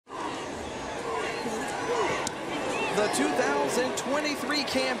The 2023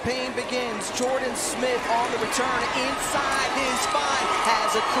 campaign begins. Jordan Smith on the return inside his 5,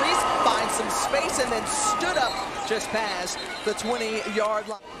 has a crease, finds some space, and then stood up just past the 20-yard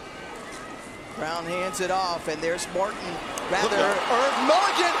line. Brown hands it off, and there's Martin,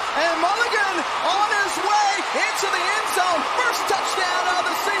 Mulligan, and Mulligan on his way into the end zone. First touchdown of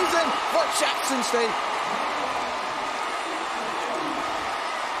the season for Jackson State.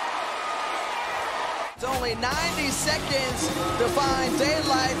 It's only 90 seconds to find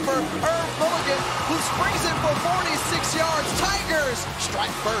daylight for Mulligan, who springs it for 46 yards. Tigers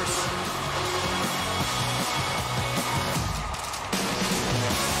strike first.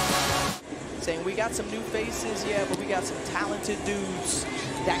 Saying we got some new faces, yeah, but we got some talented dudes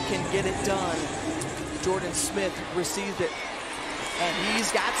that can get it done. Jordan Smith received it, and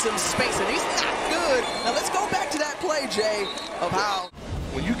he's got some space, and he's not good. Now let's go back to that play, Jay, of how.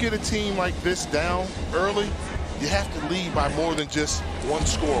 When you get a team like this down early, you have to lead by more than just one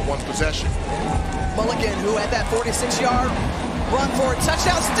score, one possession. Mulligan, who had that 46-yard run for a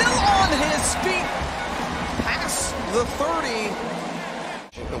touchdown, still on his feet, past the 30.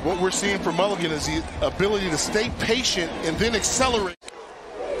 And what we're seeing from Mulligan is the ability to stay patient and then accelerate.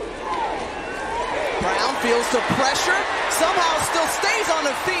 Brown feels the pressure, somehow still stays on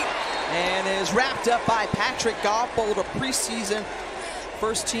the feet, and is wrapped up by Patrick Goppold, a preseason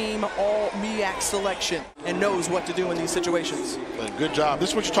first-team All-MEAC selection, and knows what to do in these situations. Good job. This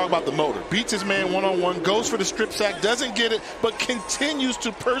is what you talk about, the motor. Beats his man one-on-one, goes for the strip sack, doesn't get it, but continues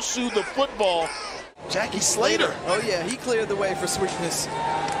to pursue the football. Jackie Slater. Oh, yeah, he cleared the way for Sweetness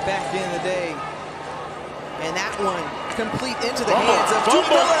back in the day. And that one complete into the hands of Duke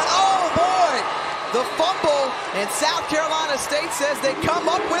Miller. Oh, boy! The fumble, and South Carolina State says they come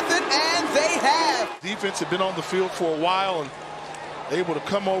up with it, and they have. Defense had been on the field for a while and able to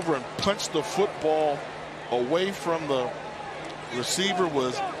come over and punch the football away from the receiver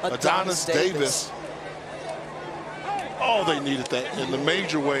was Adonis Davis. Oh, they needed that in the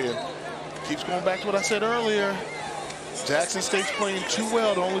major way. And keeps going back to what I said earlier. Jackson State's playing too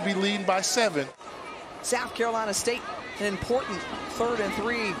well to only be leading by 7. South Carolina State, an important 3rd and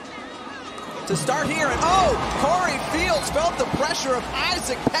 3 to start here. And oh, Corey Fields felt the pressure of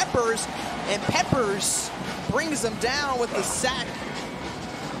Isaac Peppers, and Peppers brings him down with the sack.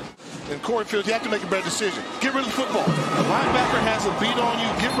 And Corey Fields, you have to make a better decision. Get rid of the football. The linebacker has a beat on you.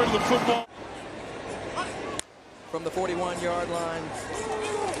 Get rid of the football. From the 41-yard line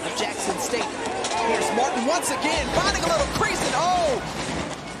of Jackson State. Here's Martin once again, finding a little crease, and oh!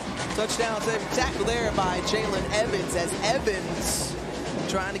 Touchdown save tackle there by Jalen Evans, as Evans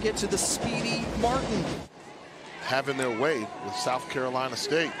trying to get to the speedy Martin. Having their way with South Carolina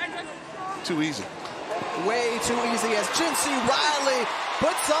State. Too easy. Way too easy as Jinsey Riley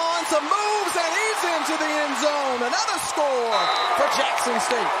puts on some moves, and he's into the end zone. Another score for Jackson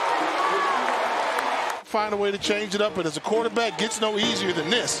State. Find a way to change it up, but as a quarterback, gets no easier than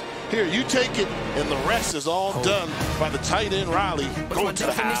this. Here, you take it, and the rest is all done by the tight end Riley going to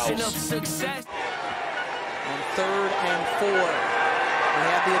the house. On 3rd and 4, we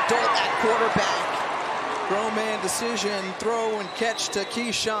have the adult at quarterback. Grown man decision, throw and catch to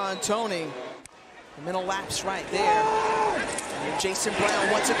Keyshawn Toney. The middle lapse right there. And Jason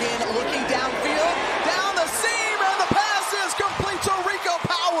Brown once again looking downfield, down the seam, and the pass is complete to Rico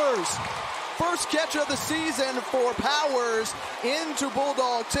Powers. First catch of the season for Powers into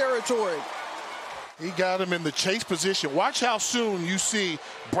Bulldog territory. He got him in the chase position. Watch how soon you see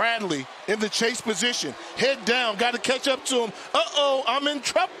Bradley in the chase position. Head down, got to catch up to him. Uh-oh, I'm in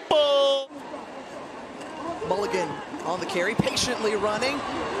trouble. Mulligan on the carry, patiently running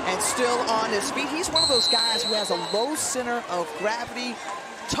and still on his feet. He's one of those guys who has a low center of gravity,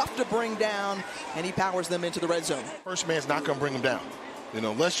 tough to bring down, and he powers them into the red zone. First man's not going to bring him down. You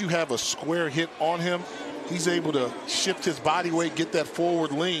know, unless you have a square hit on him, he's able to shift his body weight, get that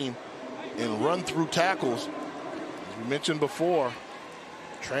forward lean, and run through tackles. As we mentioned before,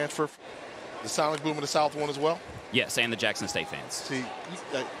 transfer. The Sonic Boom of the South one as well? Yes, and the Jackson State fans. See,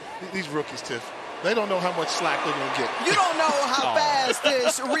 these rookies, Tiff, they don't know how much slack they're going to get. You don't know how fast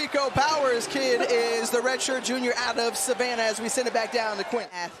this Rico Powers kid is, the redshirt junior out of Savannah, as we send it back down to Quinn.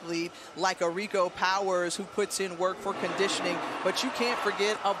 Athlete like a Rico Powers who puts in work for conditioning, but you can't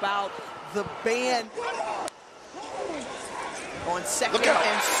forget about the band. On 2nd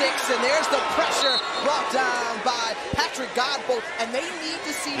and 6, and there's the pressure brought down by Patrick Godbolt, and they need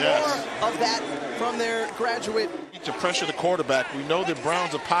to see more of that from their graduate. To pressure the quarterback. We know that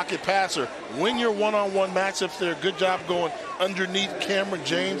Brown's a pocket passer. Win your one-on-one matchups there. Good job going underneath Cameron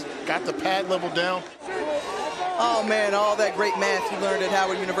James. Got the pad level down. Oh, man, all that great math he learned at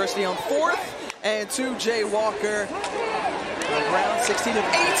Howard University on 4th and 2. Jay Walker on ground 16 of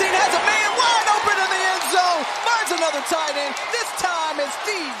 18 has a man wide open in the end zone. Finds another tight end. This time it's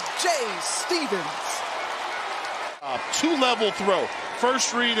DJ Stevens. Two-level throw.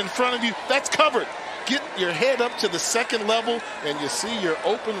 First read in front of you. That's covered. Get your head up to the second level, and you see your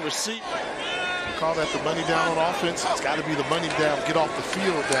open receiver. We call that the money down on offense. It's got to be the money down, get off the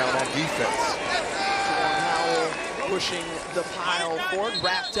field down on defense. Pushing the pile forward,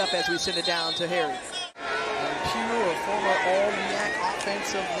 wrapped up as we send it down to Harry. And Pugh, a former all-MEAC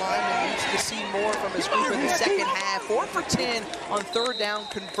offensive lineman, needs to see more from his group in the second half. 4 for 10 on third down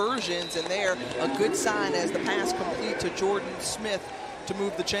conversions, and there a good sign as the pass complete to Jordan Smith to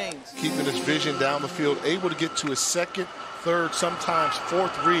move the chains. Keeping his vision down the field, able to get to his second, third, sometimes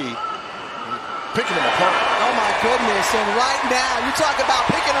fourth read, picking him apart. Oh my goodness, and right now, you talk about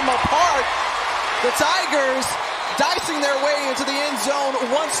picking him apart, the Tigers dicing their way into the end zone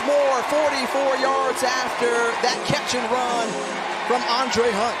once more, 44 yards after that catch and run from Andre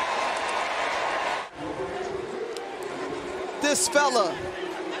Hunt. This fella,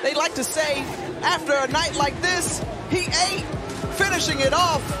 they like to say, after a night like this, he ate. Finishing it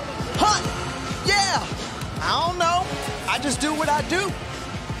off, Hunt, yeah, I don't know, I just do what I do.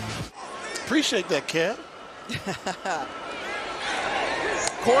 Appreciate that, Kev.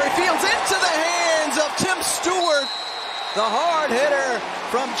 Corey Fields into the hands of Tim Stewart, the hard hitter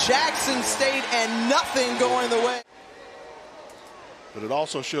from Jackson State, and nothing going the way. But it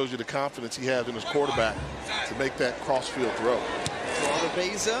also shows you the confidence he has in his quarterback to make that cross-field throw.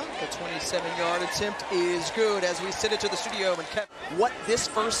 Beza, the 27-yard attempt is good as we send it to the studio and kept what this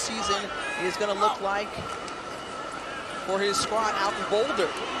first season is going to look like for his squad out in Boulder.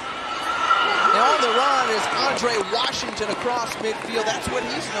 Now on the run is Andre Washington across midfield. That's what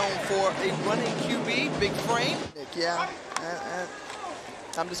he's known for, a running QB, big frame. Yeah,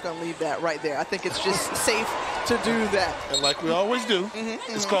 I'm just going to leave that right there. I think it's just safe to do that. And like we always do,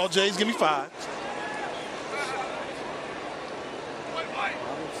 it's called Jay's Gimme 5.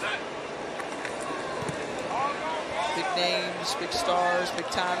 Big names, big stars, big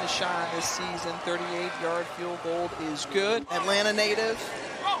time to shine this season. 38-yard field goal is good. Atlanta native,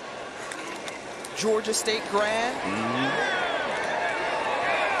 Georgia State grad.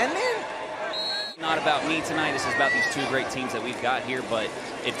 And then, Not about me tonight. This is about these two great teams that we've got here, but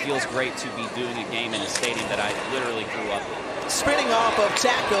it feels great to be doing a game in a stadium that I literally grew up in. spinning off of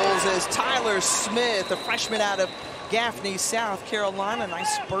tackles is Tyler Smith, a freshman out of Gaffney, South Carolina.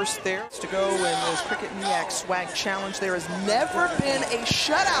 Nice burst there to go in this Cricket MEAC Swag Challenge. There has never been a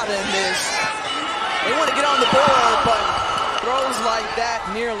shutout in this. They want to get on the board, but throws like that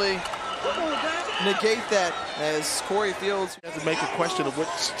nearly negate that as Corey Fields. You have to make a question of which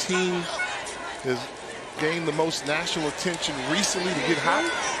team has gained the most national attention recently to get hot.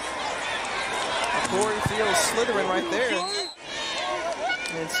 Corey Fields slithering right there.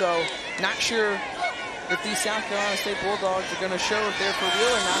 And so, not sure if these South Carolina State Bulldogs are going to show if they're for real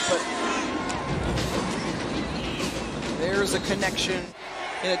or not, but there's a connection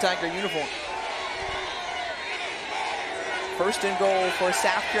in a Tiger uniform. First and goal for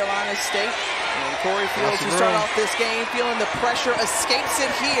South Carolina State. And Corey Fields, to start off this game, feeling the pressure, escapes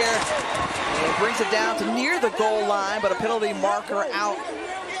it here. And brings it down to near the goal line, but a penalty marker out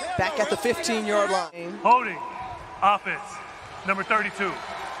back at the 15-yard line. Holding, offense, number 32.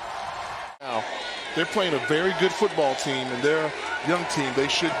 Now, they're playing a very good football team, and they're a young team. They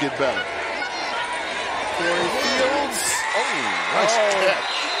should get better. Corey Fields. Oh, nice catch.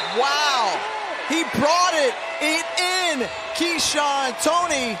 Wow. He brought it in. Keyshawn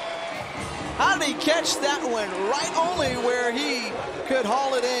Toney. How did he catch that one? Right only where he could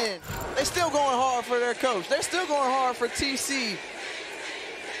haul it in. They're still going hard for their coach. They're still going hard for TC.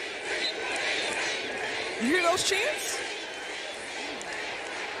 You hear those chants?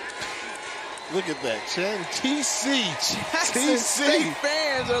 Look at that, Chen. TC. Jackson State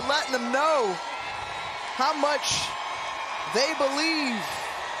fans are letting them know how much they believe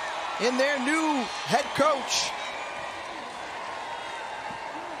in their new head coach.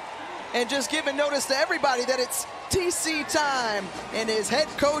 And just giving notice to everybody that it's TC time. In his head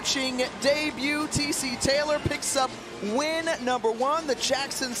coaching debut, TC Taylor picks up win number 1. The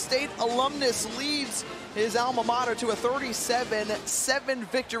Jackson State alumnus leads his alma mater to a 37-7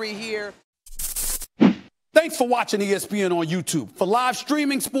 victory here. Thanks for watching ESPN on YouTube. For live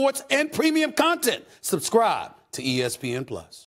streaming, sports, and premium content, subscribe to ESPN+.